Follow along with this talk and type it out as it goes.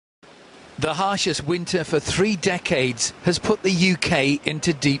The harshest winter for 3 decades has put the UK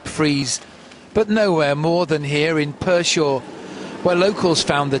into deep freeze, but nowhere more than here in Pershore, where locals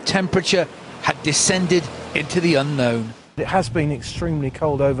found the temperature had descended into the unknown. It has been extremely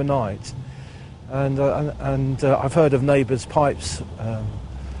cold overnight, and I've heard of neighbours' pipes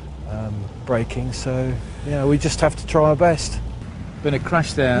breaking, so yeah, we just have to try our best. Been a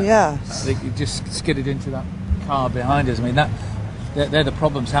crash there. Yes. They just skidded into that car behind us. I mean, they're the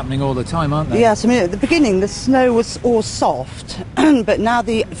problems happening all the time, aren't they? Yes, I mean, at the beginning the snow was all soft, but now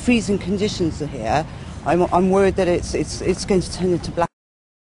the freezing conditions are here. I'm worried that it's going to turn into black.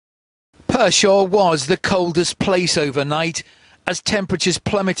 Pershore was the coldest place overnight, as temperatures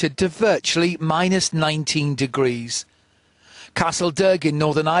plummeted to virtually minus 19 degrees. Castlederg in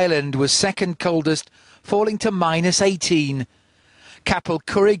Northern Ireland was second coldest, falling to minus 18. Capel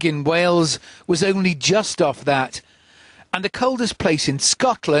Curig in Wales was only just off that. And the coldest place in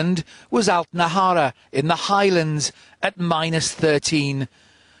Scotland was Altnahara in the Highlands at minus 13.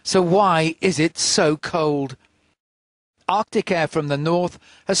 So why is it so cold? Arctic air from the north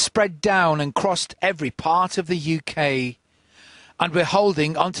has spread down and crossed every part of the UK. And we're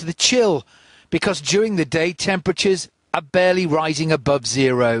holding onto the chill, because during the day temperatures are barely rising above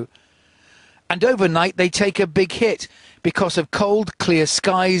zero. And overnight they take a big hit because of cold, clear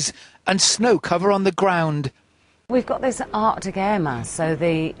skies and snow cover on the ground. We've got this Arctic air mass, so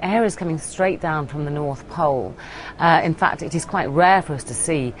the air is coming straight down from the North Pole. In fact, it is quite rare for us to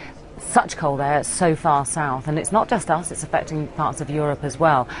see such cold air so far south, and it's not just us, it's affecting parts of Europe as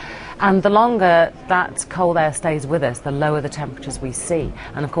well. And the longer that cold air stays with us, the lower the temperatures we see.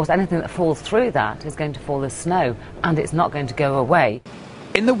 And of course, anything that falls through that is going to fall as snow, and it's not going to go away.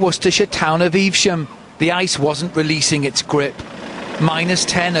 In the Worcestershire town of Evesham, the ice wasn't releasing its grip. Minus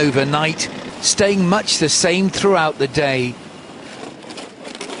 10 overnight, staying much the same throughout the day.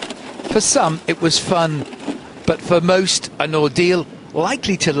 For some, it was fun, but for most, an ordeal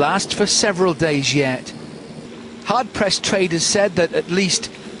likely to last for several days yet. Hard-pressed traders said that at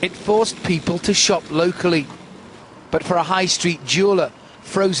least it forced people to shop locally. But for a high street jeweller,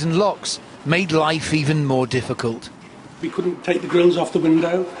 frozen locks made life even more difficult. We couldn't take the grills off the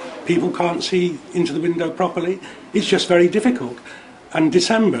window. People can't see into the window properly. It's just very difficult. And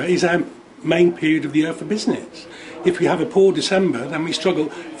December is our main period of the year for business. If we have a poor December, then we struggle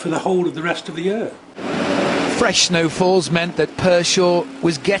for the whole of the rest of the year. Fresh snowfalls meant that Pershore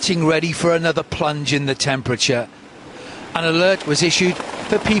was getting ready for another plunge in the temperature. An alert was issued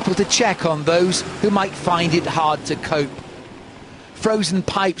for people to check on those who might find it hard to cope. Frozen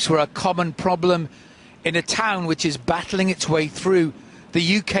pipes were a common problem in a town which is battling its way through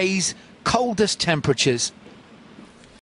the UK's coldest temperatures.